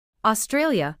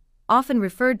Australia, often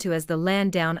referred to as the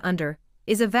land down under,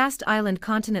 is a vast island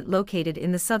continent located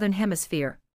in the southern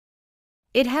hemisphere.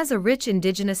 It has a rich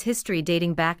indigenous history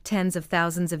dating back tens of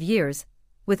thousands of years,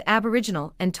 with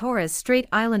Aboriginal and Torres Strait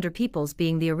Islander peoples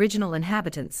being the original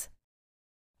inhabitants.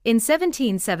 In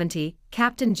 1770,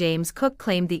 Captain James Cook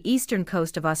claimed the eastern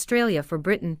coast of Australia for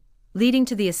Britain, leading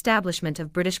to the establishment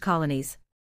of British colonies.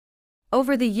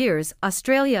 Over the years,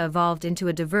 Australia evolved into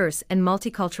a diverse and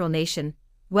multicultural nation,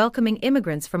 welcoming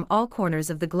immigrants from all corners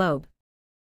of the globe.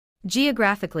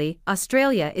 Geographically,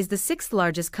 Australia is the sixth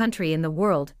largest country in the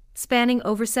world, spanning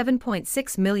over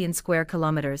 7.6 million square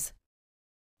kilometers.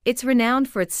 It's renowned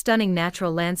for its stunning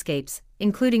natural landscapes,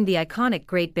 including the iconic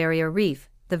Great Barrier Reef,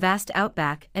 the vast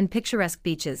outback, and picturesque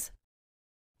beaches.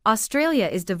 Australia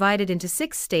is divided into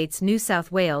 6 states: New South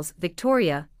Wales,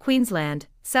 Victoria, Queensland,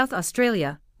 South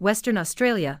Australia, Western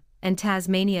Australia, and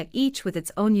Tasmania, each with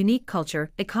its own unique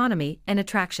culture, economy, and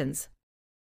attractions.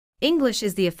 English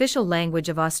is the official language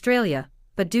of Australia,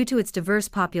 but due to its diverse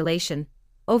population,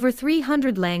 over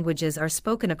 300 languages are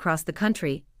spoken across the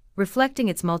country, reflecting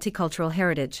its multicultural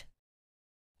heritage.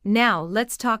 Now,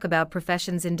 let's talk about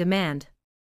professions in demand.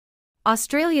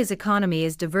 Australia's economy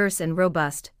is diverse and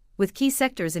robust, with key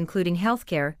sectors including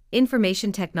healthcare,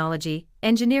 information technology,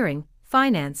 engineering,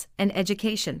 finance, and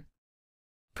education.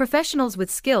 Professionals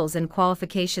with skills and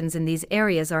qualifications in these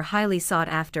areas are highly sought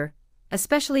after,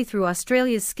 especially through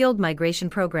Australia's skilled migration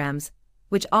programs,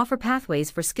 which offer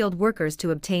pathways for skilled workers to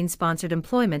obtain sponsored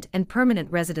employment and permanent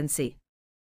residency.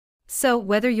 So,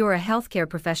 whether you're a healthcare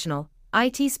professional,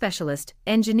 IT specialist,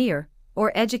 engineer,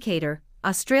 or educator,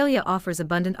 Australia offers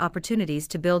abundant opportunities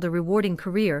to build a rewarding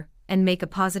career and make a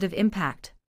positive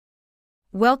impact.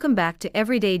 Welcome back to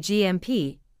Everyday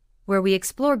GMP, where we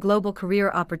explore global career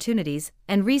opportunities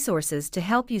and resources to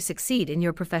help you succeed in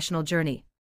your professional journey.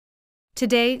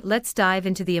 Today, let's dive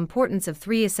into the importance of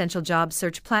 3 essential job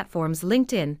search platforms: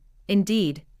 LinkedIn,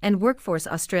 Indeed, and Workforce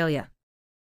Australia.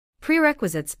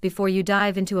 Prerequisites: before you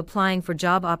dive into applying for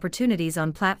job opportunities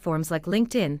on platforms like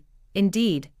LinkedIn,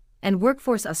 Indeed, and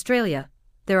Workforce Australia,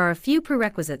 there are a few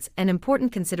prerequisites and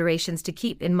important considerations to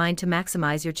keep in mind to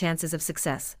maximize your chances of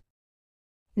success.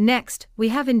 Next, we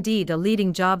have Indeed, a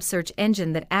leading job search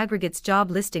engine that aggregates job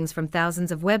listings from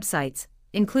thousands of websites,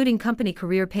 including company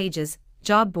career pages,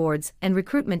 job boards, and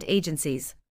recruitment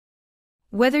agencies.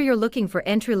 Whether you're looking for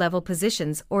entry-level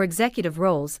positions or executive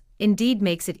roles, Indeed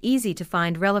makes it easy to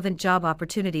find relevant job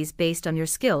opportunities based on your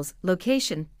skills,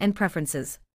 location, and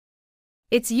preferences.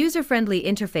 Its user-friendly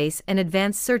interface and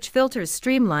advanced search filters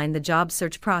streamline the job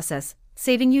search process,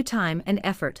 saving you time and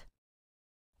effort.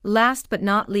 Last but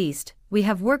not least, we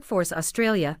have Workforce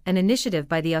Australia, an initiative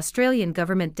by the Australian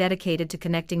government dedicated to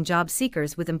connecting job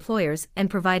seekers with employers and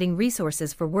providing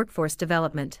resources for workforce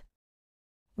development.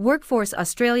 Workforce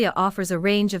Australia offers a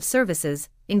range of services,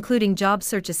 including job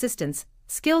search assistance,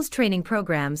 skills training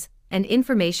programs, and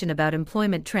information about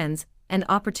employment trends and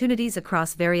opportunities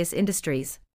across various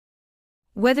industries.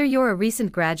 Whether you're a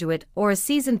recent graduate or a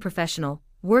seasoned professional,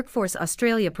 Workforce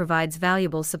Australia provides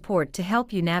valuable support to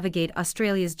help you navigate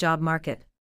Australia's job market.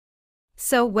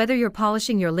 So, whether you're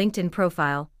polishing your LinkedIn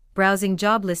profile, browsing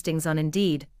job listings on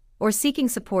Indeed, or seeking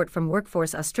support from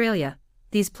Workforce Australia,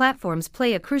 these platforms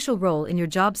play a crucial role in your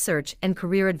job search and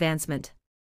career advancement.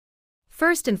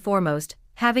 First and foremost,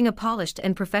 having a polished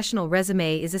and professional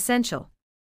resume is essential.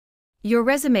 Your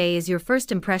resume is your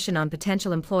first impression on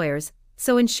potential employers,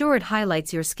 so ensure it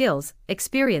highlights your skills,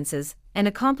 experiences, and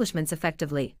accomplishments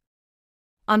effectively.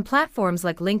 On platforms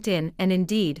like LinkedIn and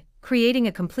Indeed, creating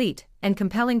a complete and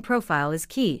compelling profile is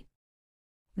key.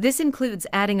 This includes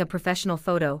adding a professional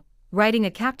photo, writing a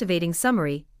captivating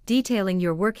summary, detailing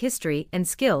your work history and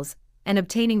skills, and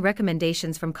obtaining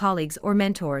recommendations from colleagues or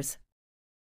mentors.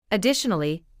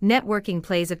 Additionally, networking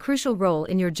plays a crucial role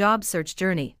in your job search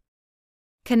journey.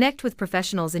 Connect with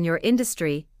professionals in your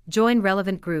industry, join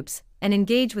relevant groups, and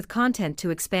engage with content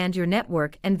to expand your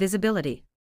network and visibility.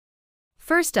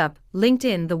 First up,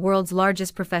 LinkedIn, the world's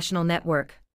largest professional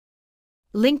network.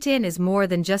 LinkedIn is more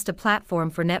than just a platform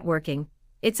for networking.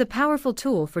 It's a powerful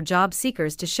tool for job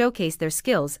seekers to showcase their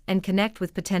skills and connect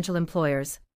with potential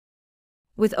employers.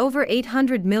 With over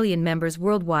 800 million members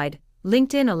worldwide,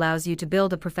 LinkedIn allows you to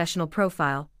build a professional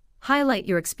profile, highlight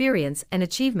your experience and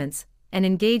achievements, and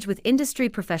engage with industry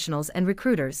professionals and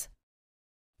recruiters.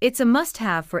 It's a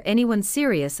must-have for anyone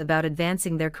serious about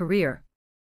advancing their career.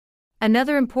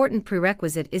 Another important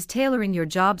prerequisite is tailoring your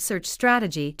job search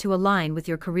strategy to align with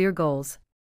your career goals.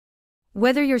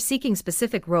 Whether you're seeking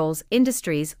specific roles,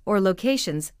 industries, or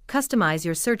locations, customize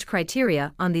your search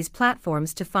criteria on these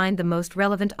platforms to find the most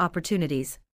relevant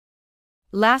opportunities.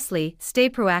 Lastly, stay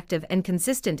proactive and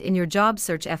consistent in your job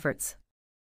search efforts.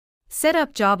 Set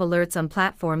up job alerts on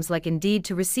platforms like Indeed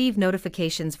to receive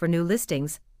notifications for new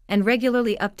listings, and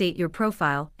regularly update your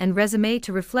profile and resume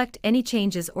to reflect any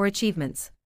changes or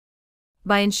achievements.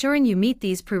 By ensuring you meet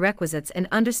these prerequisites and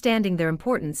understanding their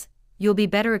importance, you'll be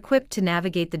better equipped to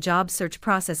navigate the job search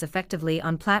process effectively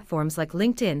on platforms like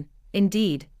LinkedIn,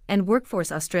 Indeed, and Workforce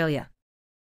Australia.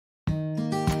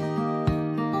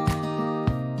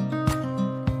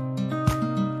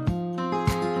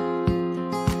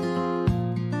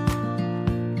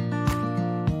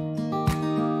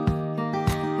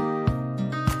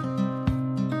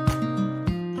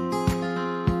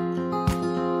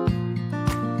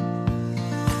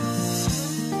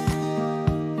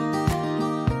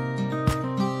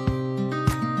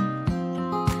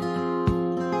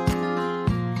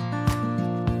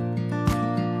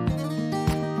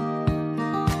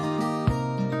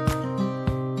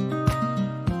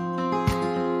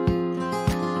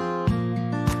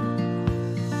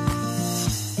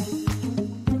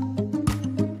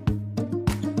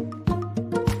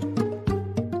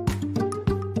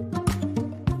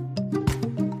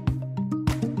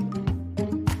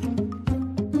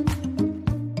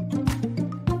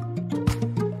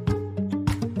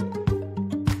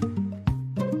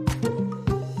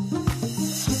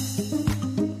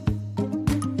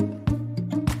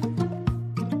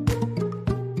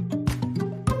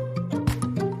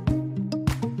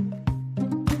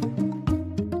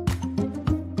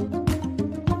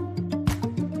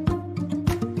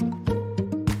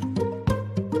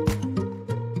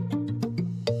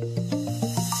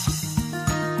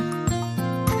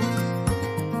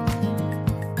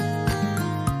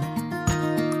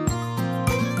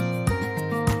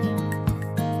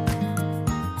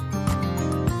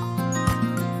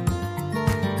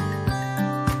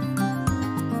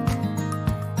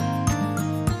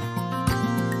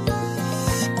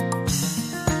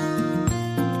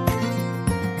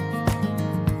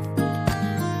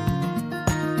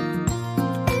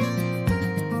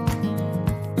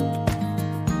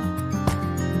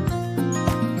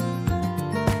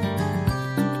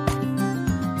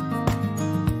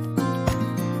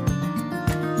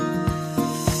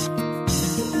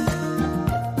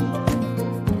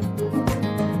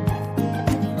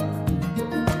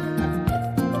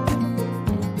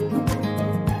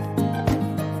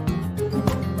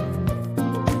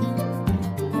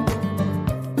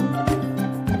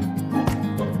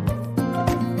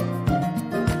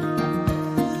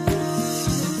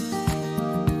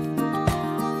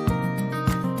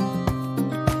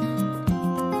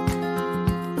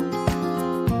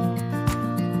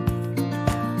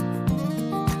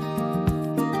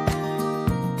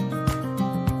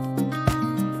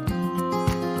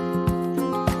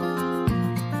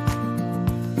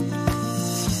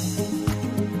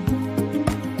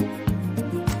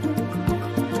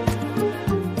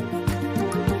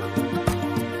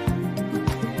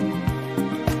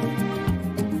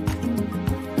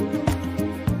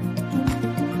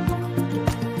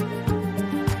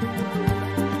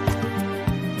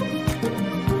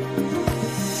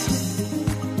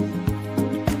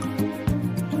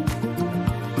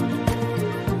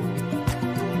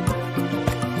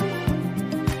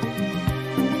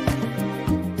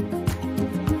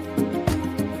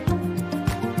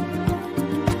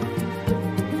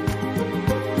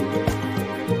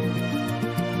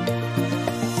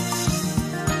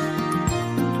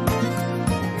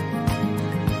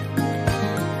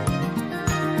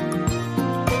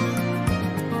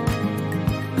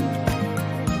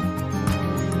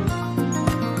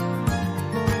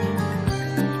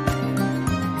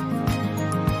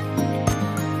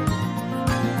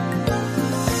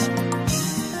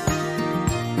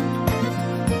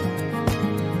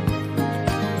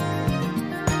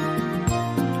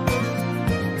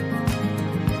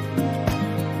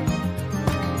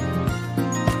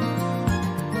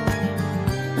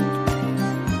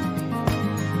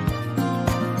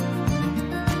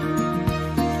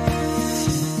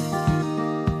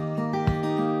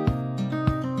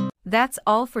 That's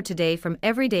all for today from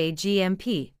Everyday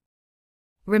GMP.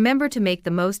 Remember to make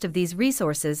the most of these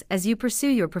resources as you pursue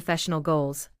your professional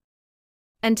goals.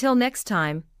 Until next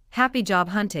time, happy job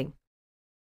hunting.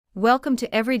 Welcome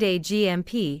to Everyday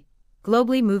GMP,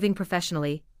 globally moving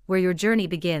professionally, where your journey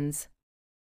begins.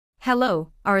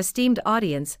 Hello, our esteemed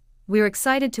audience, we're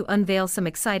excited to unveil some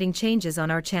exciting changes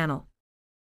on our channel.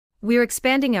 We're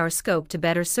expanding our scope to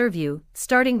better serve you,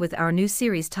 starting with our new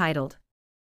series titled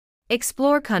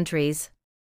Explore Countries.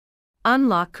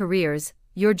 Unlock Careers,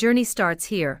 your journey starts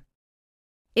here.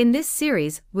 In this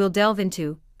series, we'll delve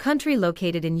into country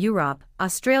located in Europe,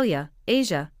 Australia,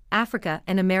 Asia, Africa,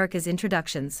 and Americas.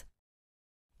 Introductions.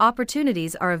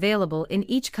 Opportunities are available in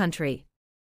each country.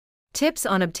 Tips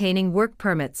on obtaining work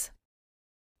permits.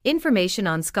 Information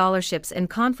on scholarships and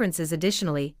conferences.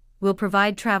 Additionally, we'll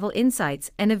provide travel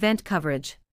insights and event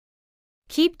coverage.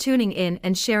 Keep tuning in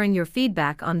and sharing your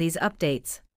feedback on these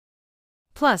updates.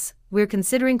 Plus, we're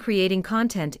considering creating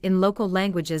content in local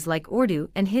languages like Urdu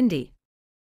and Hindi.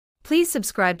 Please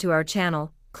subscribe to our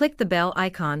channel, click the bell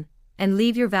icon, and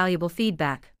leave your valuable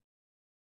feedback.